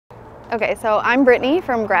Okay, so I'm Brittany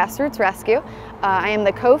from Grassroots Rescue. I am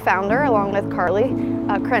the co-founder along with Karli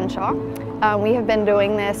Crenshaw. We have been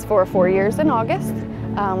doing this for 4 years in August.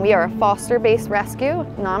 We are a foster-based rescue,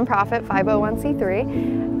 nonprofit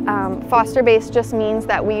 501c3. Foster-based just means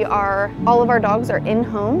that all of our dogs are in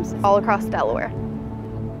homes all across Delaware.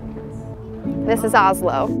 This is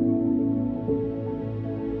Oslo.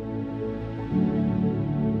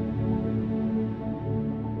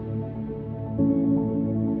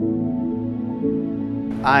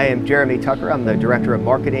 I am Jeremy Tucker. I'm the Director of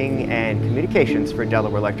Marketing and Communications for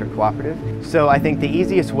Delaware Electric Cooperative. So I think the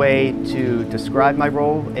easiest way to describe my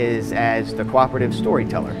role is as the cooperative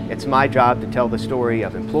storyteller. It's my job to tell the story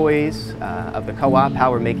of employees, of the co-op,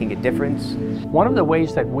 how we're making a difference. One of the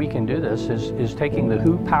ways that we can do this is taking the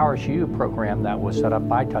Who Powers You program that was set up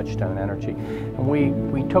by Touchstone Energy. And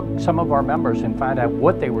we took some of our members and found out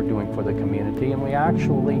what they were doing for the community, and we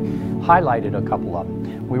actually highlighted a couple of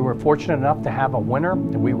them. We were fortunate enough to have a winner.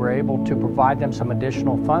 We were able to provide them some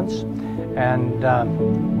additional funds, and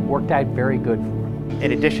worked out very good for them.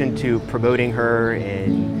 In addition to promoting her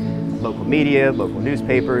in local media, local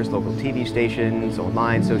newspapers, local TV stations,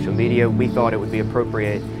 online, social media, we thought it would be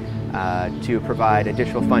appropriate to provide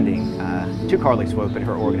additional funding to Karli Swope and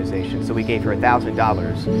her organization. So we gave her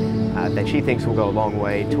 $1,000 that she thinks will go a long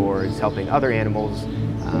way towards helping other animals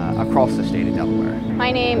across the state of Delaware.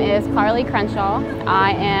 My name is Karli Crenshaw.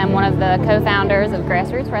 I am one of the co-founders of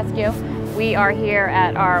Grassroots Rescue. We are here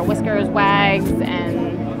at our Whiskers, Wags,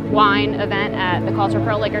 and Wine event at the Culture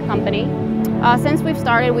Pearl Liquor Company. Since we've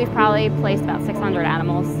started, we've probably placed about 600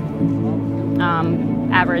 animals.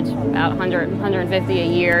 Average about 100, 150 a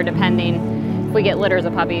year, depending. If we get litters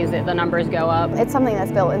of puppies, the numbers go up. It's something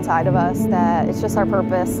that's built inside of us, that it's just our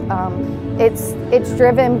purpose. It's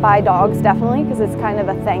driven by dogs, definitely, because it's kind of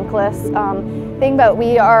a thankless thing, but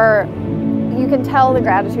you can tell the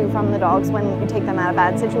gratitude from the dogs when you take them out of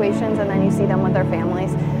bad situations and then you see them with their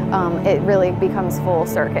families. It really becomes full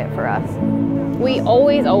circuit for us. We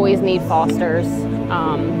always need fosters.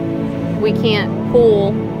 We can't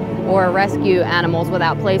pool or rescue animals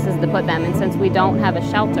without places to put them, and since we don't have a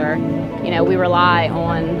shelter, we rely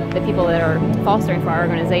on the people that are fostering for our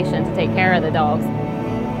organization to take care of the dogs.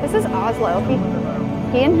 This is Oslo.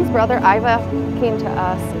 He and his brother Iva came to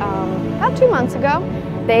us about 2 months ago.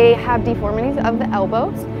 They have deformities of the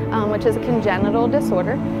elbows, which is a congenital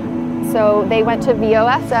disorder. So they went to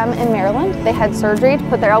VOSM in Maryland. They had surgery to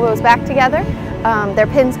put their elbows back together. Their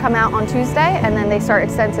pins come out on Tuesday, and then they start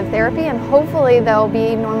extensive therapy, and hopefully they'll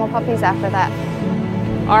be normal puppies after that.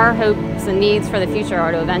 Our hopes and needs for the future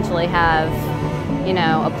are to eventually have,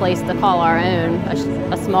 a place to call our own,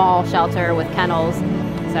 a small shelter with kennels.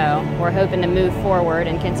 So we're hoping to move forward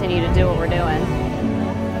and continue to do what we're doing.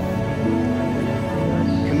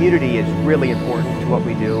 Community is really important to what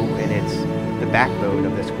we do, and it's the backbone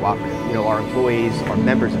of this cooperative. Our employees are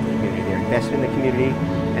members of the community. They're invested in the community,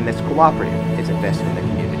 and this cooperative is invested in the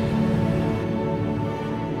community.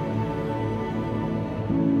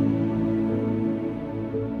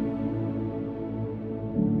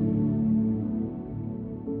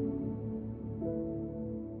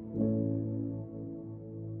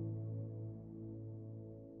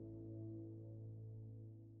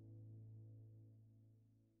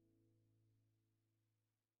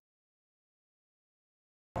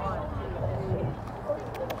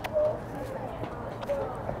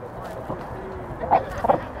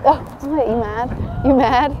 Oh, you mad? You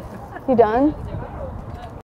mad? You done?